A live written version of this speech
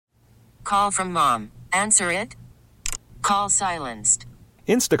call from mom. Answer it. Call silenced.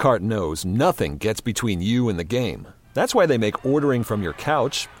 Instacart knows nothing gets between you and the game. That's why they make ordering from your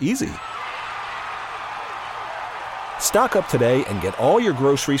couch easy. Stock up today and get all your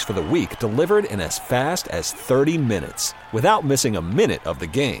groceries for the week delivered in as fast as 30 minutes without missing a minute of the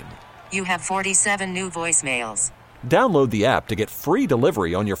game. You have 47 new voicemails. Download the app to get free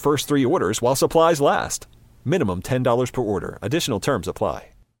delivery on your first 3 orders while supplies last. Minimum $10 per order. Additional terms apply.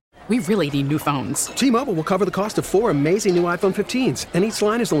 We really need new phones. T-Mobile will cover the cost of 4 amazing new iPhone 15s, and each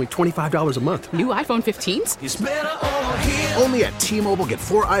line is only $25 a month. New iPhone 15s? It's better over here. Only at T-Mobile, get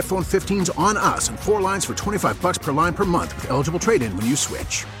 4 iPhone 15s on us and 4 lines for $25 per line per month with eligible trade-in when you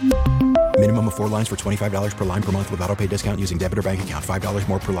switch. Minimum of 4 lines for $25 per line per month with autopay discount using debit or bank account. $5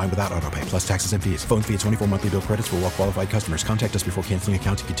 more per line without autopay, plus taxes and fees. Phone fee at 24 monthly bill credits for well-qualified customers. Contact us before canceling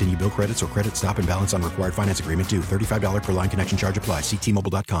account to continue bill credits or credit stop and balance on required finance agreement due. $35 per line connection charge applies. See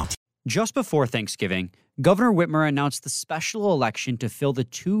T-Mobile.com. Just before Thanksgiving, Governor Whitmer announced the special election to fill the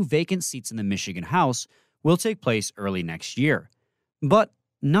 2 vacant seats in the Michigan House will take place early next year. But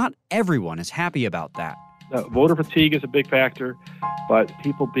not everyone is happy about that. Voter fatigue is a big factor, but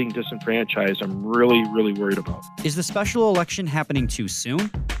people being disenfranchised, I'm really, really worried about. Is the special election happening too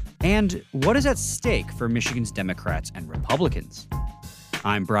soon? And what is at stake for Michigan's Democrats and Republicans?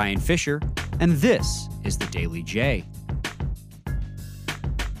 I'm Brian Fisher, and this is the Daily J.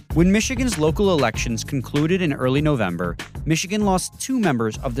 When Michigan's local elections concluded in early November, Michigan lost 2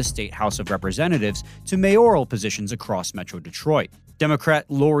 members of the state House of Representatives to mayoral positions across Metro Detroit. Democrat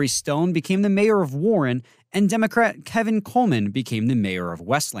Lori Stone became the mayor of Warren, and Democrat Kevin Coleman became the mayor of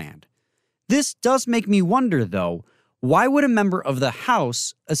Westland. This does make me wonder, though, why would a member of the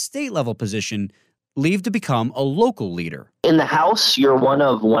House, a state-level position, leave to become a local leader? In the House, you're one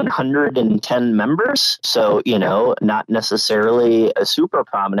of 110 members. So, not necessarily a super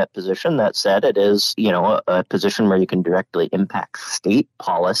prominent position. That said, it is, a position where you can directly impact state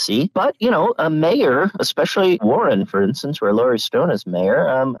policy. But, a mayor, especially Warren, for instance, where Lori Stone is mayor,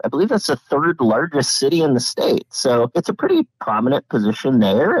 I believe that's the 3rd largest city in the state. So it's a pretty prominent position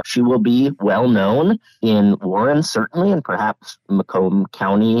there. She will be well known in Warren, certainly, and perhaps Macomb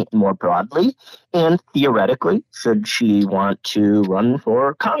County more broadly. And theoretically, should she want to run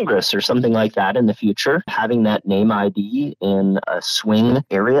for Congress or something like that in the future, having that name ID in a swing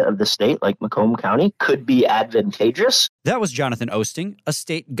area of the state like Macomb County could be advantageous. That was Jonathan Osting, a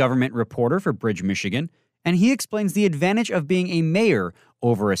state government reporter for Bridge, Michigan, and he explains the advantage of being a mayor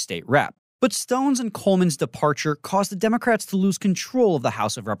over a state rep. But Stone's and Coleman's departure caused the Democrats to lose control of the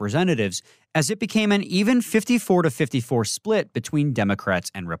House of Representatives as it became an even 54-54 split between Democrats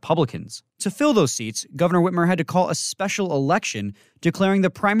and Republicans. To fill those seats, Governor Whitmer had to call a special election, declaring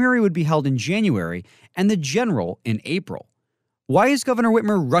the primary would be held in January and the general in April. Why is Governor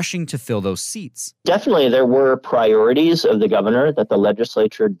Whitmer rushing to fill those seats? Definitely, there were priorities of the governor that the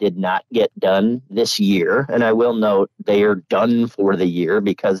legislature did not get done this year. And I will note they are done for the year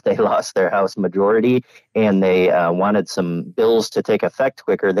because they lost their House majority and they wanted some bills to take effect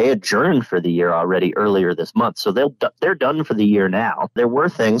quicker. They adjourned for the year already earlier this month. So they're done for the year now. There were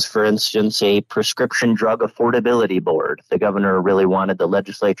things, for instance, a prescription drug affordability board. The governor really wanted the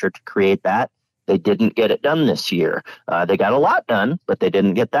legislature to create that. They didn't get it done this year. They got a lot done, but they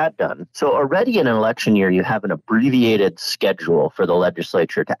didn't get that done. So already in an election year, you have an abbreviated schedule for the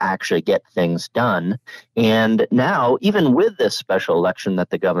legislature to actually get things done. And now, even with this special election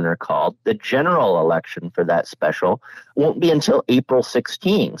that the governor called, the general election for that special won't be until April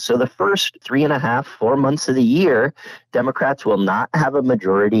 16. So the first 3.5, 4 months of the year, Democrats will not have a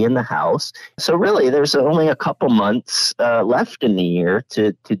majority in the House. So really, there's only a couple months left in the year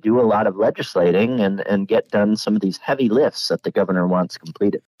to do a lot of legislating and get done some of these heavy lifts that the governor wants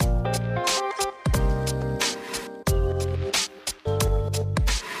completed.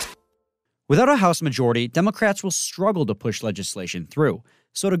 Without a House majority, Democrats will struggle to push legislation through.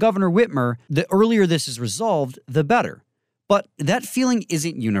 So to Governor Whitmer, the earlier this is resolved, the better. But that feeling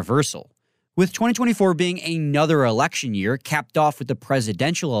isn't universal. With 2024 being another election year, capped off with the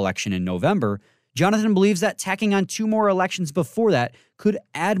presidential election in November, Jonathan believes that tacking on 2 more elections before that could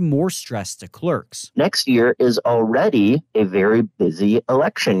add more stress to clerks. Next year is already a very busy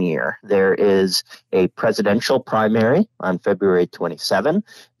election year. There is a presidential primary on February 27.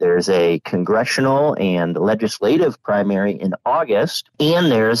 There's a congressional and legislative primary in August.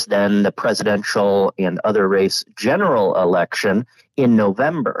 And there's then the presidential and other race general election in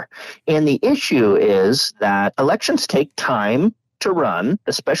November. And the issue is that elections take time to run,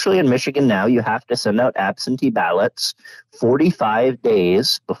 especially in Michigan now, you have to send out absentee ballots 45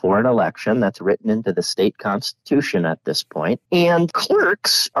 days before an election. That's written into the state constitution at this point. And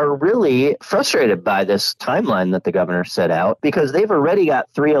clerks are really frustrated by this timeline that the governor set out because they've already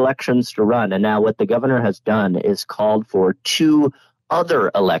got 3 elections to run. And now what the governor has done is called for 2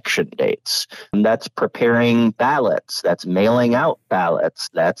 other election dates. And that's preparing ballots, that's mailing out ballots,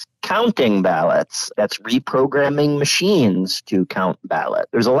 that's counting ballots, that's reprogramming machines to count ballots.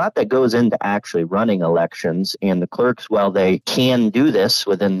 There's a lot that goes into actually running elections, and the clerks, while they can do this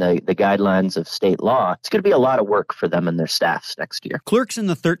within the guidelines of state law, it's going to be a lot of work for them and their staffs next year. Clerks in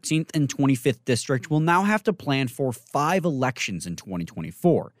the 13th and 25th district will now have to plan for 5 elections in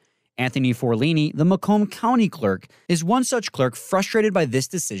 2024. Anthony Forlini, the Macomb County clerk, is one such clerk frustrated by this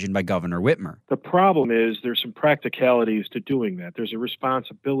decision by Governor Whitmer. The problem is there's some practicalities to doing that. There's a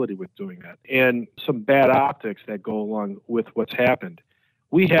responsibility with doing that and some bad optics that go along with what's happened.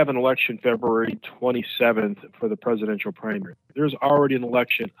 We have an election February 27th for the presidential primary. There's already an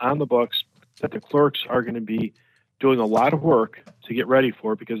election on the books that the clerks are going to be doing a lot of work to get ready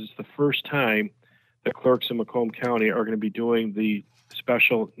for because it's the first time the clerks in Macomb County are going to be doing the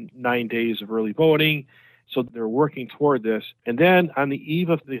special 9 days of early voting. So they're working toward this. And then on the eve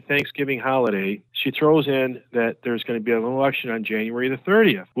of the Thanksgiving holiday, she throws in that there's going to be an election on January the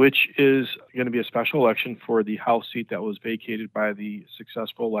 30th, which is going to be a special election for the House seat that was vacated by the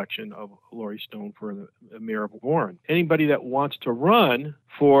successful election of Lori Stone for the mayor of Warren. Anybody that wants to run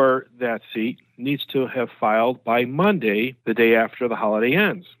for that seat needs to have filed by Monday, the day after the holiday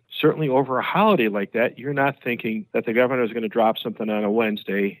ends. Certainly over a holiday like that, you're not thinking that the governor is going to drop something on a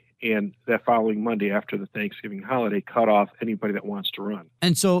Wednesday and that following Monday after the Thanksgiving holiday cut off anybody that wants to run.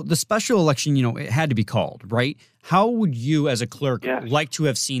 And so the special election, it had to be called, right? How would you as a clerk like to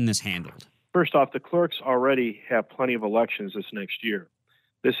have seen this handled? First off, the clerks already have plenty of elections this next year.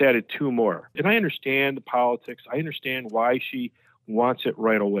 This added 2 more. And I understand the politics. I understand why she wants it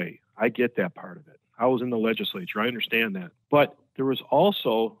right away. I get that part of it. I was in the legislature. I understand that. But there was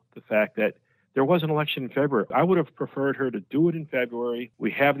also the fact that there was an election in February. I would have preferred her to do it in February.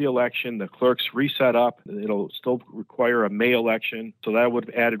 We have the election. The clerks reset up. It'll still require a May election. So that would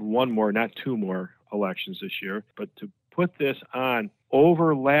have added 1 more, not 2 more elections this year. But to put this on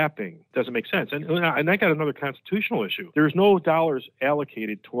overlapping doesn't make sense. And I got another constitutional issue. There's no dollars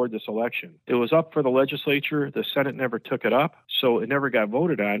allocated toward this election. It was up for the legislature. The Senate never took it up, so it never got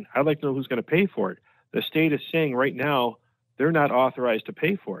voted on. I'd like to know who's going to pay for it. The state is saying right now they're not authorized to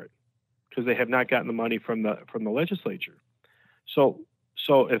pay for it because they have not gotten the money from the legislature. So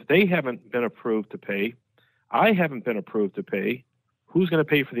if they haven't been approved to pay, I haven't been approved to pay, who's going to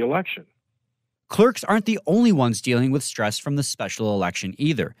pay for the election? Clerks aren't the only ones dealing with stress from the special election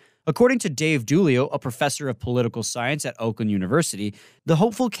either. According to Dave Dulio, a professor of political science at Oakland University, the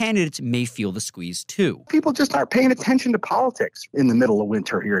hopeful candidates may feel the squeeze too. People just aren't paying attention to politics in the middle of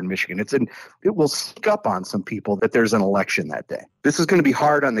winter here in Michigan. It will sneak up on some people that there's an election that day. This is going to be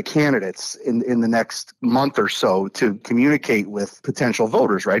hard on the candidates in the next month or so to communicate with potential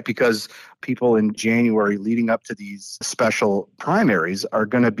voters, right? Because people in January leading up to these special primaries are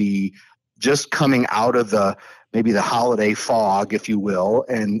going to be just coming out of maybe the holiday fog, if you will,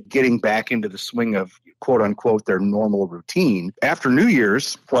 and getting back into the swing of, quote unquote, their normal routine. After New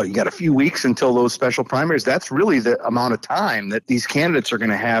Year's, you got a few weeks until those special primaries. That's really the amount of time that these candidates are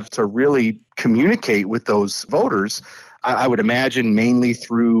going to have to really communicate with those voters. I would imagine mainly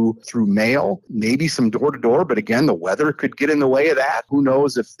through mail, maybe some door-to-door, but again, the weather could get in the way of that. Who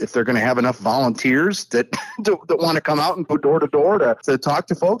knows if they're going to have enough volunteers that want to come out and go door-to-door to talk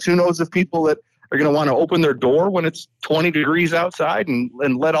to folks. Who knows if people that are going to want to open their door when it's 20 degrees outside and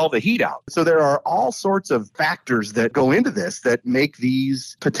let all the heat out. So there are all sorts of factors that go into this that make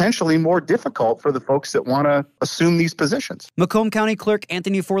these potentially more difficult for the folks that want to assume these positions. Macomb County Clerk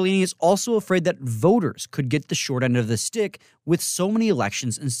Anthony Forlini is also afraid that voters could get the short end of the stick with so many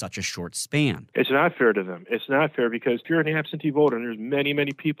elections in such a short span. It's not fair to them. It's not fair because if you're an absentee voter, and there's many,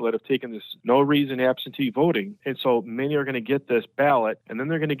 many people that have taken this no reason absentee voting, and so many are going to get this ballot, and then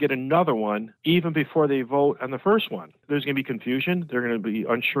they're going to get another one even before they vote on the first one. There's going to be confusion. They're going to be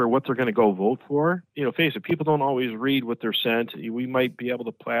unsure what they're going to go vote for. Face it, people don't always read what they're sent. We might be able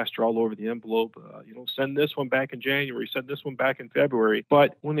to plaster all over the envelope, send this one back in January, send this one back in February.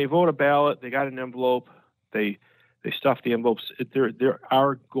 But when they vote a ballot, they got an envelope, they stuff the envelopes. There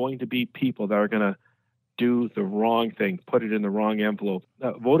are going to be people that are going to do the wrong thing, put it in the wrong envelope.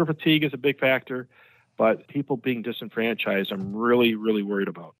 Voter fatigue is a big factor, but people being disenfranchised, I'm really, really worried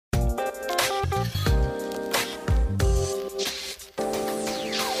about.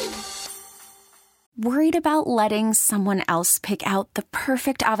 Worried about letting someone else pick out the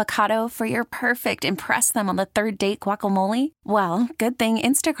perfect avocado for your perfect impress them on the third date guacamole? Well, good thing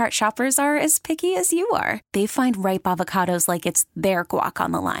Instacart shoppers are as picky as you are. They find ripe avocados like it's their guac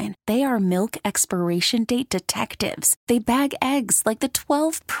on the line. They are milk expiration date detectives. They bag eggs like the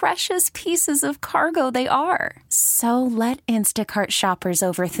 12 precious pieces of cargo they are. So let Instacart shoppers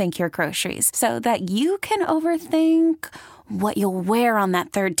overthink your groceries so that you can overthink what you'll wear on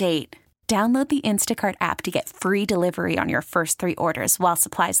that third date. Download the Instacart app to get free delivery on your first 3 orders while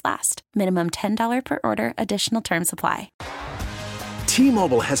supplies last. Minimum $10 per order. Additional terms apply.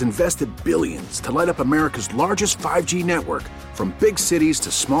 T-Mobile has invested billions to light up America's largest 5G network, from big cities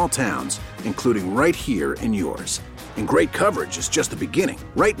to small towns, including right here in yours. And great coverage is just the beginning.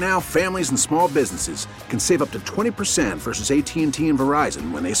 Right now, families and small businesses can save up to 20% versus AT&T and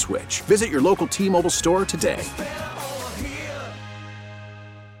Verizon when they switch. Visit your local T-Mobile store today.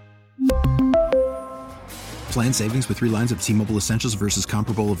 Plan savings with 3 lines of T-Mobile Essentials versus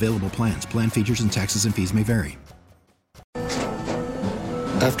comparable available plans. Plan features and taxes and fees may vary.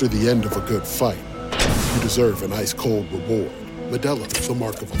 After the end of a good fight, you deserve an ice-cold reward. Modelo is the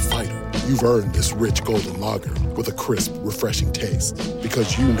mark of a fighter. You've earned this rich golden lager with a crisp, refreshing taste.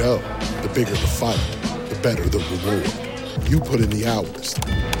 Because you know, the bigger the fight, the better the reward. You put in the hours,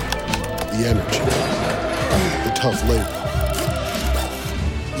 the energy, the tough labor.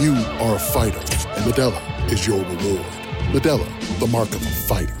 You are a fighter, and Modelo is your reward. Modelo, the mark of a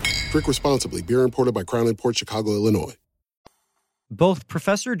fighter. Drink responsibly. Beer imported by Crown Imports, Chicago, Illinois. Both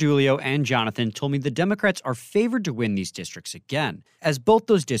Professor Dulio and Jonathan told me the Democrats are favored to win these districts again, as both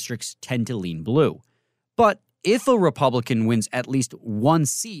those districts tend to lean blue. But if a Republican wins at least 1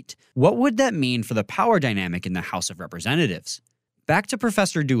 seat, what would that mean for the power dynamic in the House of Representatives? Back to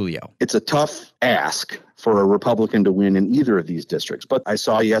Professor Dulio. It's a tough ask for a Republican to win in either of these districts. But I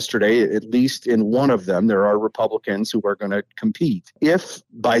saw yesterday, at least in one of them, there are Republicans who are going to compete. If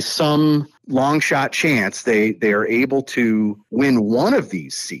by some long shot chance they are able to win one of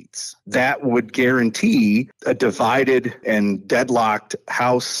these seats, that would guarantee a divided and deadlocked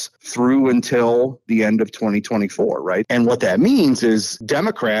House through until the end of 2024, right? And what that means is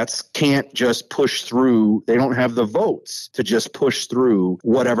Democrats can't just push through. They don't have the votes to just push through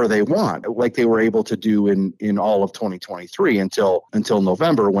whatever they want, like they were able to do in all of 2023 until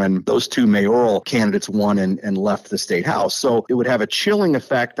November, when those 2 mayoral candidates won and left the state house. So it would have a chilling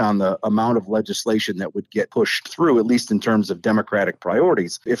effect on the amount of legislation that would get pushed through, at least in terms of Democratic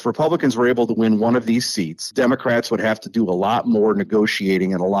priorities. If Republicans were able to win one of these seats, Democrats would have to do a lot more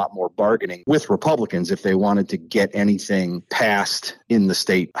negotiating and a lot more bargaining with Republicans if they wanted to get anything passed in the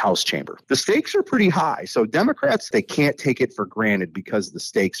state House chamber. The stakes are pretty high. So Democrats, they can't take it for granted because the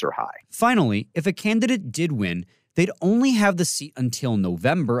stakes are high. Finally, if a candidate did win, they'd only have the seat until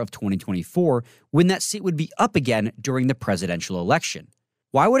November of 2024, when that seat would be up again during the presidential election.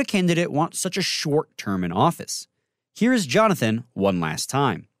 Why would a candidate want such a short term in office? Here is Jonathan one last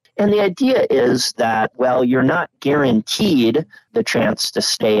time. And the idea is that, well, you're not guaranteed the chance to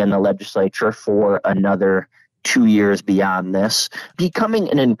stay in the legislature for another 2 years beyond this. Becoming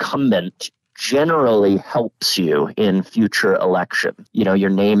an incumbent generally helps you in future election. You know, your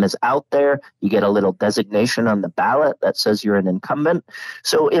name is out there. You get a little designation on the ballot that says you're an incumbent.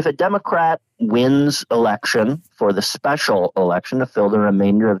 So if a Democrat wins election for the special election to fill the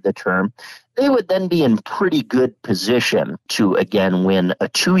remainder of the term, they would then be in pretty good position to again win a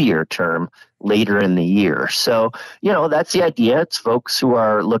 2-year term later in the year. So, you know, that's the idea. It's folks who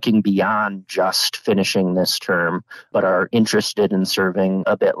are looking beyond just finishing this term, but are interested in serving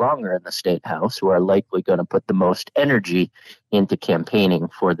a bit longer in the state house, who are likely going to put the most energy into campaigning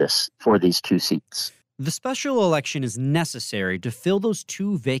for these 2 seats. The special election is necessary to fill those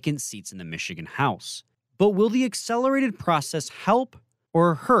 2 vacant seats in the Michigan House. But will the accelerated process help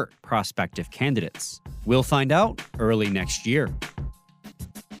or hurt prospective candidates? We'll find out early next year.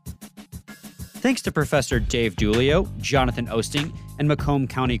 Thanks to Professor Dave Dulio, Jonathan Osting, and Macomb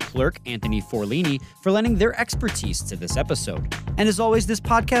County Clerk Anthony Forlini for lending their expertise to this episode. And as always, this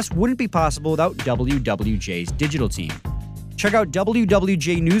podcast wouldn't be possible without WWJ's digital team. Check out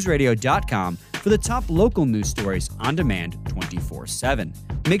WWJNewsRadio.com for the top local news stories on demand 24/7.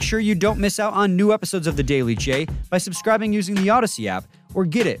 Make sure you don't miss out on new episodes of The Daily J by subscribing using the Odyssey app, or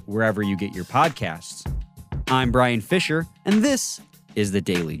get it wherever you get your podcasts. I'm Brian Fisher, and this is The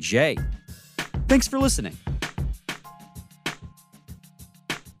Daily J. Thanks for listening.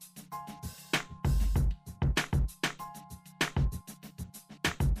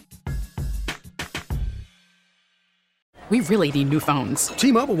 We really need new phones.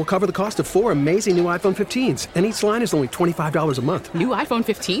 T-Mobile will cover the cost of 4 amazing new iPhone 15s, and each line is only $25 a month. New iPhone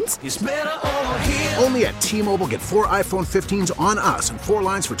 15s? It's better over here. Only at T-Mobile, get 4 iPhone 15s on us and 4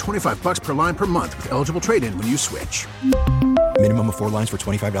 lines for $25 per line per month with eligible trade-in when you switch. Minimum of 4 lines for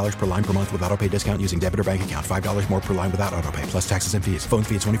 $25 per line per month with autopay discount using debit or bank account. $5 more per line without autopay, plus taxes and fees. Phone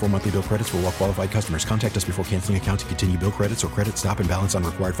fee at 24 monthly bill credits for well-qualified customers. Contact us before canceling account to continue bill credits or credit stop and balance on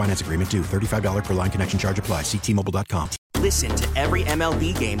required finance agreement due. $35 per line connection charge applies. See T-Mobile.com. Listen to every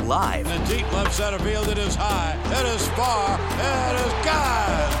MLB game live. In the deep left center field, it is high, it is far, it is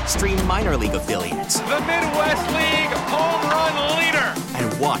gone. Stream minor league affiliates. The Midwest League home run leader.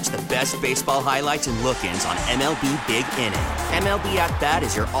 And watch the best baseball highlights and look-ins on MLB Big Inning. MLB At Bat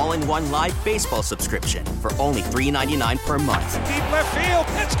is your all-in-one live baseball subscription for only $3.99 per month. Deep left field,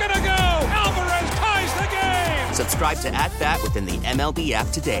 it's gonna go. Alvarez ties the game. Subscribe to At Bat within the MLB app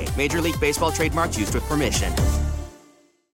today. Major League Baseball trademarks used with permission.